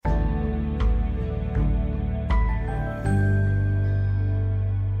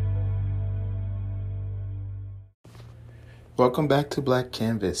Welcome back to Black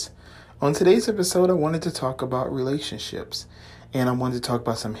Canvas. On today's episode, I wanted to talk about relationships, and I wanted to talk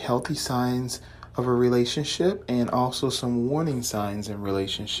about some healthy signs of a relationship and also some warning signs in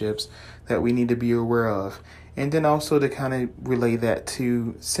relationships that we need to be aware of. And then also to kind of relay that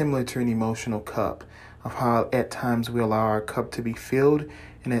to similar to an emotional cup of how at times we allow our cup to be filled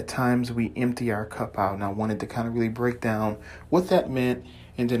and at times we empty our cup out. And I wanted to kind of really break down what that meant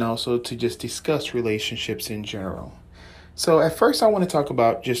and then also to just discuss relationships in general. So at first, I want to talk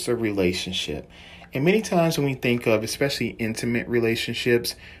about just a relationship. And many times when we think of especially intimate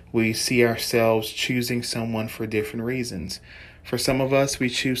relationships, we see ourselves choosing someone for different reasons. For some of us, we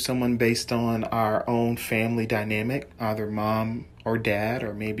choose someone based on our own family dynamic, either mom or dad,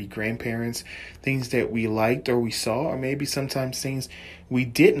 or maybe grandparents, things that we liked or we saw, or maybe sometimes things we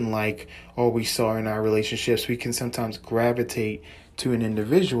didn't like or we saw in our relationships. We can sometimes gravitate to an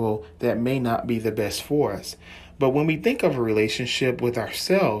individual that may not be the best for us. But when we think of a relationship with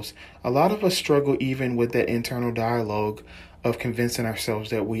ourselves, a lot of us struggle even with that internal dialogue of convincing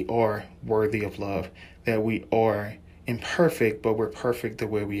ourselves that we are worthy of love, that we are imperfect, but we're perfect the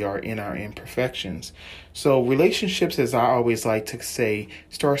way we are in our imperfections. So relationships, as I always like to say,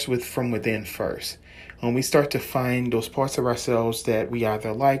 starts with from within first. When we start to find those parts of ourselves that we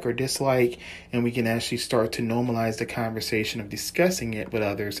either like or dislike, and we can actually start to normalize the conversation of discussing it with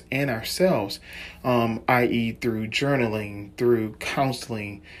others and ourselves, i.e. through journaling, through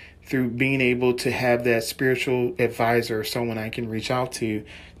counseling, through being able to have that spiritual advisor or someone I can reach out to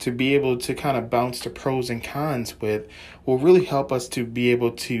be able to kind of bounce the pros and cons with, will really help us to be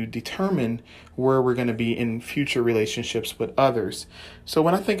able to determine where we're going to be in future relationships with others. So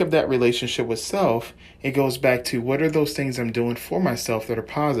when I think of that relationship with self, it goes back to what are those things I'm doing for myself that are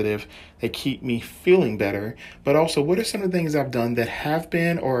positive, that keep me feeling better, but also what are some of the things I've done that have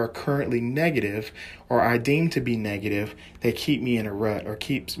been or are currently negative or I deem to be negative that keep me in a rut or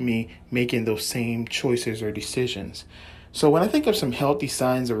keeps me making those same choices or decisions. So when I think of some healthy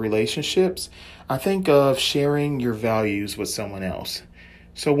signs of relationships, I think of sharing your values with someone else.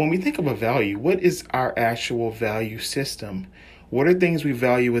 So when we think of a value, what is our actual value system? What are things we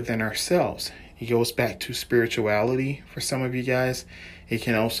value within ourselves? It goes back to spirituality for some of you guys. It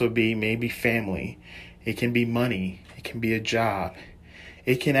can also be maybe family. It can be money. It can be a job.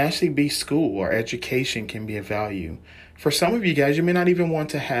 It can actually be school or education can be a value. For some of you guys, you may not even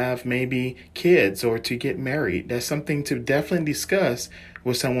want to have maybe kids or to get married. That's something to definitely discuss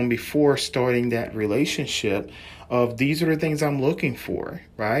with someone before starting that relationship of these are the things I'm looking for,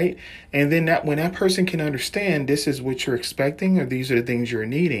 right? And then that when that person can understand this is what you're expecting or these are the things you're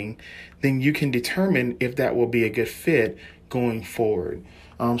needing, then you can determine if that will be a good fit going forward.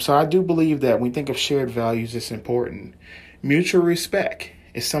 So I do believe that when we think of shared values, it's important. Mutual respect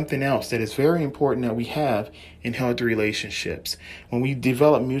is something else that is very important that we have in healthy relationships. When we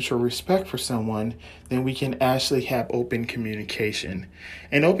develop mutual respect for someone, then we can actually have open communication.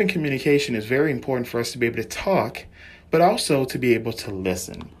 And open communication is very important for us to be able to talk, but also to be able to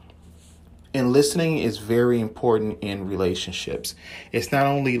listen. And listening is very important in relationships. It's not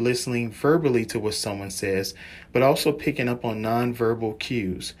only listening verbally to what someone says, but also picking up on nonverbal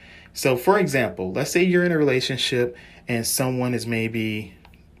cues. So for example, let's say you're in a relationship and someone is maybe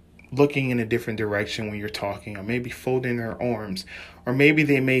looking in a different direction when you're talking, or maybe folding their arms, or maybe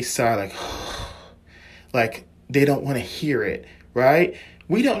they may sigh like they don't want to hear it, right?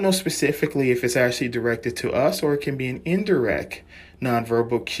 We don't know specifically if it's actually directed to us or it can be an indirect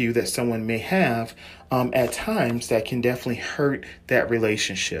nonverbal cue that someone may have at times that can definitely hurt that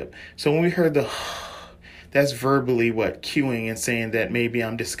relationship. So when we heard that's verbally cueing and saying that maybe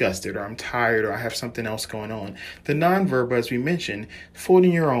I'm disgusted or I'm tired or I have something else going on. The nonverbal, as we mentioned,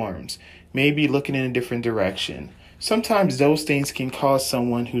 folding your arms, maybe looking in a different direction. Sometimes those things can cause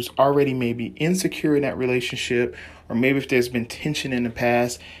someone who's already maybe insecure in that relationship, or maybe if there's been tension in the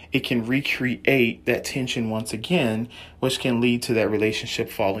past, it can recreate that tension once again, which can lead to that relationship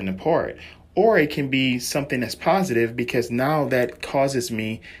falling apart. Or it can be something that's positive because now that causes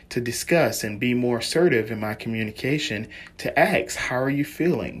me to discuss and be more assertive in my communication to ask, how are you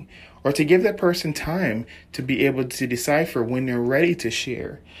feeling? Or to give that person time to be able to decipher when they're ready to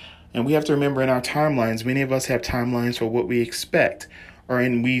share. And we have to remember in our timelines, many of us have timelines for what we expect,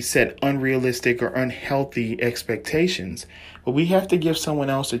 and we set unrealistic or unhealthy expectations. But we have to give someone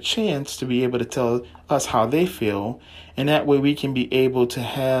else a chance to be able to tell us how they feel. And that way we can be able to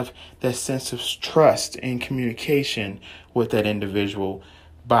have that sense of trust and communication with that individual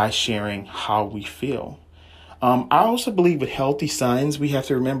by sharing how we feel. I also believe with healthy signs, we have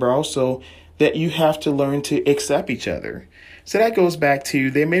to remember also that you have to learn to accept each other. So that goes back to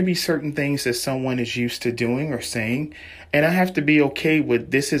there may be certain things that someone is used to doing or saying, and I have to be okay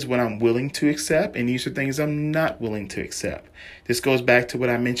with this is what I'm willing to accept, and these are things I'm not willing to accept. This goes back to what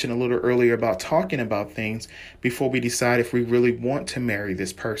I mentioned a little earlier about talking about things before we decide if we really want to marry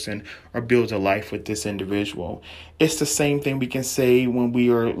this person or build a life with this individual. It's the same thing we can say when we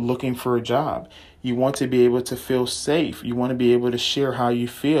are looking for a job. You want to be able to feel safe. You want to be able to share how you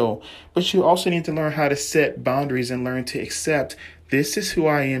feel. But you also need to learn how to set boundaries and learn to accept this is who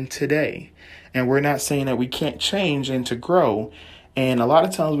I am today. And we're not saying that we can't change and to grow. And a lot of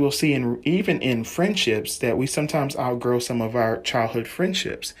times we'll see even in friendships that we sometimes outgrow some of our childhood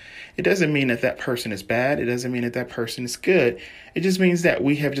friendships. It doesn't mean that that person is bad. It doesn't mean that that person is good. It just means that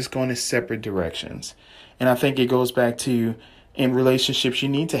we have just gone in separate directions. And I think it goes back to in relationships, you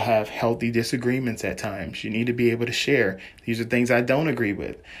need to have healthy disagreements at times. You need to be able to share. These are things I don't agree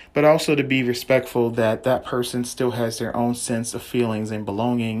with, but also to be respectful that that person still has their own sense of feelings and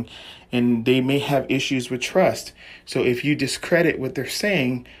belonging, and they may have issues with trust. So if you discredit what they're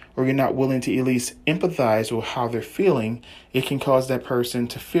saying, or you're not willing to at least empathize with how they're feeling, it can cause that person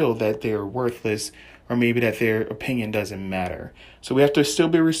to feel that they're worthless, or maybe that their opinion doesn't matter. So we have to still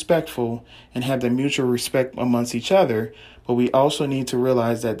be respectful and have the mutual respect amongst each other. But we also need to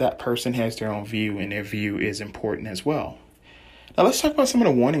realize that that person has their own view, and their view is important as well. Now let's talk about some of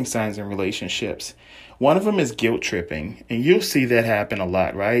the warning signs in relationships. One of them is guilt tripping, and you'll see that happen a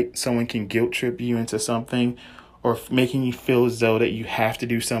lot, right? Someone can guilt trip you into something, or making you feel as though that you have to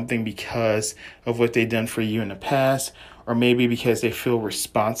do something because of what they've done for you in the past, or maybe because they feel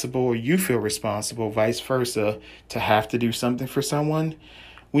responsible or you feel responsible, vice versa, to have to do something for someone.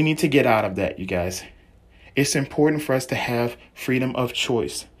 We need to get out of that, you guys. It's important for us to have freedom of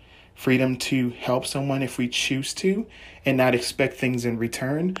choice, freedom to help someone if we choose to and not expect things in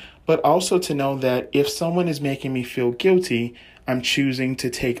return, but also to know that if someone is making me feel guilty, I'm choosing to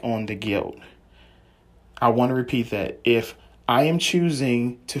take on the guilt. I want to repeat that. If I am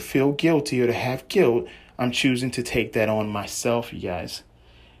choosing to feel guilty or to have guilt, I'm choosing to take that on myself, you guys.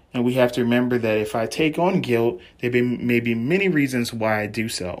 And we have to remember that if I take on guilt, there may be many reasons why I do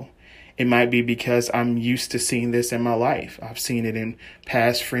so. It might be because I'm used to seeing this in my life. I've seen it in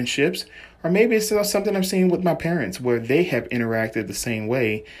past friendships, or maybe it's something I've seen with my parents where they have interacted the same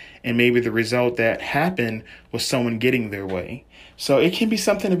way. And maybe the result that happened was someone getting their way. So it can be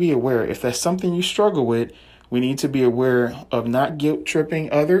something to be aware. If that's something you struggle with, we need to be aware of not guilt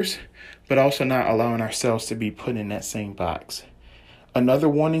tripping others, but also not allowing ourselves to be put in that same box. Another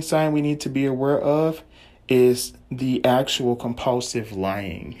warning sign we need to be aware of is the actual compulsive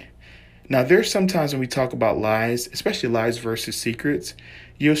lying. Now, there's sometimes when we talk about lies, especially lies versus secrets,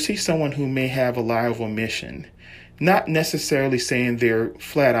 you'll see someone who may have a lie of omission, not necessarily saying they're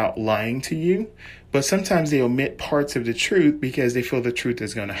flat out lying to you, but sometimes they omit parts of the truth because they feel the truth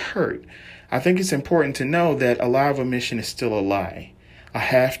is going to hurt. I think it's important to know that a lie of omission is still a lie. A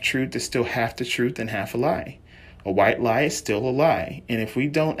half truth is still half the truth and half a lie. A white lie is still a lie. And if we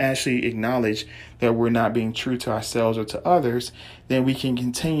don't actually acknowledge that we're not being true to ourselves or to others, then we can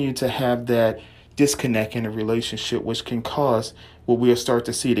continue to have that disconnect in a relationship, which can cause what we'll start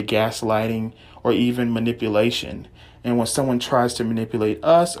to see the gaslighting or even manipulation. And when someone tries to manipulate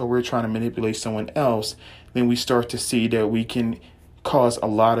us or we're trying to manipulate someone else, then we start to see that we can cause a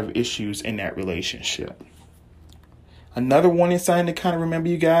lot of issues in that relationship. Another warning sign to kind of remember,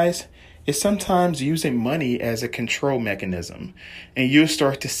 you guys, is sometimes using money as a control mechanism. And you'll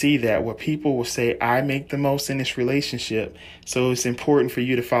start to see that where people will say, I make the most in this relationship, so it's important for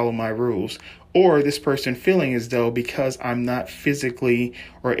you to follow my rules. Or this person feeling as though because I'm not physically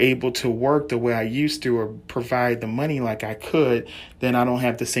or able to work the way I used to or provide the money like I could, then I don't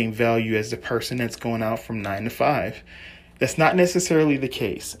have the same value as the person that's going out from 9 to 5. That's not necessarily the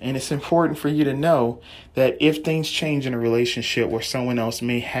case. And it's important for you to know that if things change in a relationship where someone else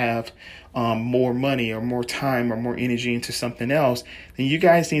may have more money or more time or more energy into something else, then you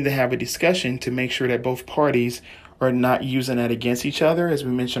guys need to have a discussion to make sure that both parties are not using that against each other, as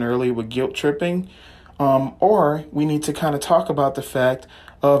we mentioned earlier with guilt tripping. Or we need to kind of talk about the fact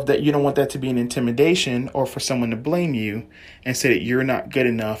of that you don't want that to be an intimidation or for someone to blame you and say that you're not good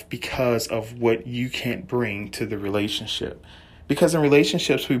enough because of what you can't bring to the relationship. Because in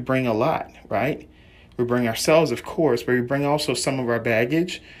relationships, we bring a lot, right? We bring ourselves, of course, but we bring also some of our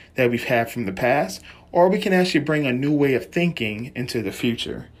baggage that we've had from the past, or we can actually bring a new way of thinking into the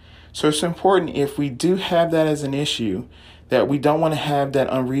future. So it's important if we do have that as an issue that we don't want to have that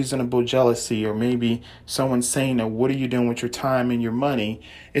unreasonable jealousy, or maybe someone saying, "Oh, what are you doing with your time and your money?"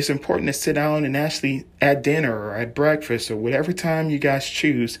 It's important to sit down and actually at dinner or at breakfast or whatever time you guys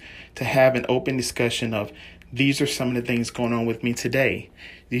choose to have an open discussion of, these are some of the things going on with me today.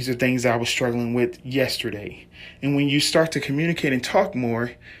 These are things I was struggling with yesterday. And when you start to communicate and talk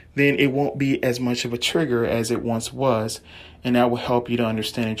more, then it won't be as much of a trigger as it once was. And that will help you to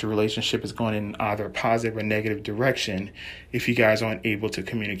understand that your relationship is going in either a positive or negative direction if you guys aren't able to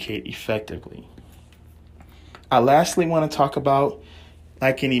communicate effectively. I lastly want to talk about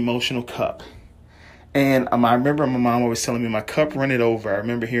like an emotional cup. And I remember my mom always telling me, my cup runneth over. I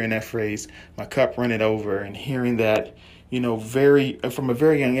remember hearing that phrase, my cup runneth over, and hearing that, from a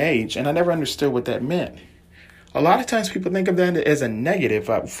very young age. And I never understood what that meant. A lot of times people think of that as a negative.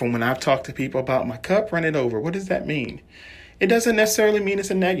 From when I've talked to people about my cup runneth over, what does that mean? It doesn't necessarily mean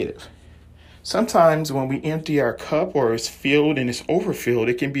it's a negative. Sometimes when we empty our cup or it's filled and it's overfilled,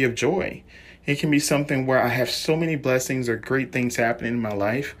 it can be of joy. It can be something where I have so many blessings or great things happening in my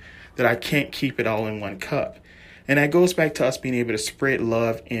life that I can't keep it all in one cup. And that goes back to us being able to spread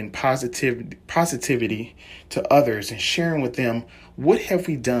love and positivity to others and sharing with them, what have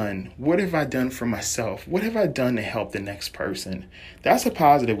we done? What have I done for myself? What have I done to help the next person? That's a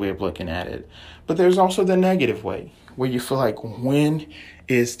positive way of looking at it. But there's also the negative way, where you feel like, when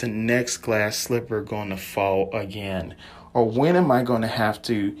is the next glass slipper going to fall again? Or when am I going to have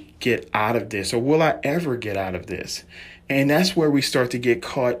to get out of this? Or will I ever get out of this? And that's where we start to get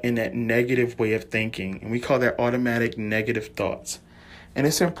caught in that negative way of thinking. And we call that automatic negative thoughts. And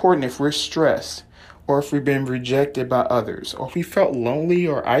it's important, if we're stressed, or if we've been rejected by others, or if we felt lonely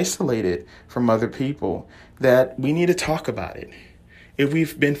or isolated from other people, that we need to talk about it. If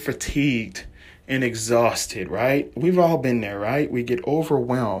we've been fatigued and exhausted, right? We've all been there, right? We get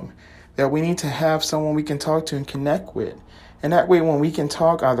overwhelmed, that we need to have someone we can talk to and connect with. And that way, when we can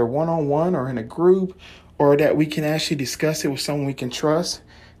talk either one-on-one or in a group, or that we can actually discuss it with someone we can trust,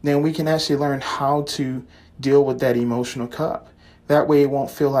 then we can actually learn how to deal with that emotional cup. That way it won't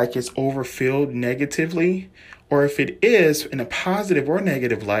feel like it's overfilled negatively. Or if it is in a positive or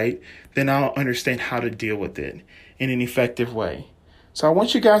negative light, then I'll understand how to deal with it in an effective way. So I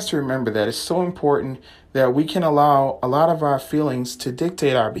want you guys to remember that it's so important that we can allow a lot of our feelings to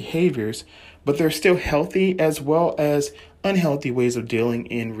dictate our behaviors, but they're still healthy as well as unhealthy ways of dealing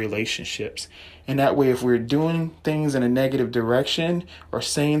in relationships. And that way, if we're doing things in a negative direction or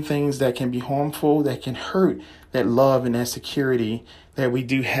saying things that can be harmful, that can hurt that love and that security that we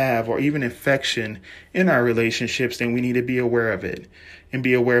do have, or even affection in our relationships, then we need to be aware of it and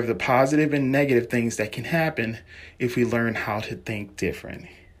be aware of the positive and negative things that can happen if we learn how to think different.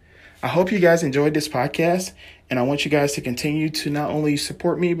 I hope you guys enjoyed this podcast, and I want you guys to continue to not only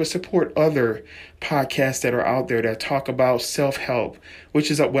support me, but support other podcasts that are out there that talk about self-help, which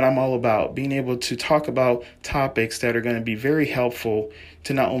is what I'm all about, being able to talk about topics that are going to be very helpful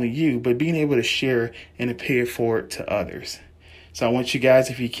to not only you, but being able to share and to pay it forward to others. So I want you guys,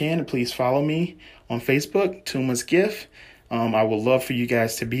 if you can, to please follow me on Facebook, Tuma's Gift. I would love for you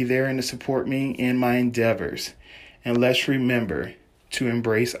guys to be there and to support me in my endeavors. And let's remember to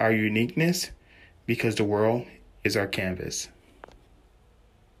embrace our uniqueness, because the world is our canvas.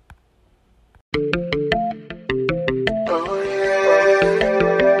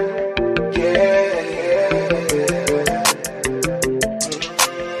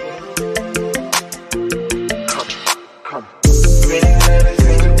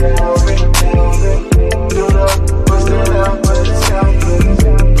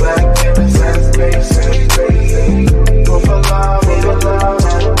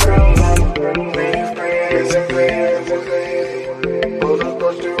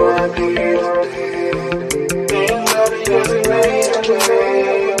 Things that are just made